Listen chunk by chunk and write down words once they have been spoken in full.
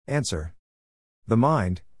Answer. The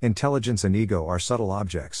mind, intelligence and ego are subtle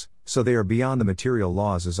objects, so they are beyond the material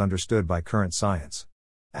laws as understood by current science.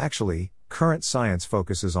 Actually, current science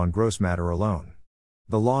focuses on gross matter alone.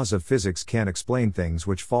 The laws of physics can't explain things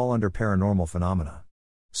which fall under paranormal phenomena.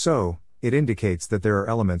 So, it indicates that there are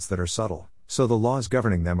elements that are subtle, so the laws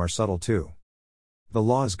governing them are subtle too. The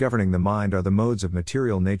laws governing the mind are the modes of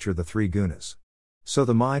material nature, the three gunas. So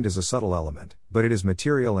the mind is a subtle element, but it is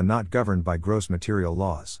material and not governed by gross material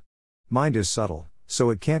laws. Mind is subtle,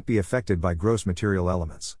 so it can't be affected by gross material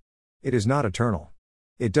elements. It is not eternal.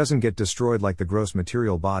 It doesn't get destroyed like the gross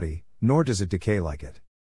material body, nor does it decay like it.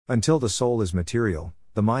 Until the soul is material,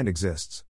 the mind exists.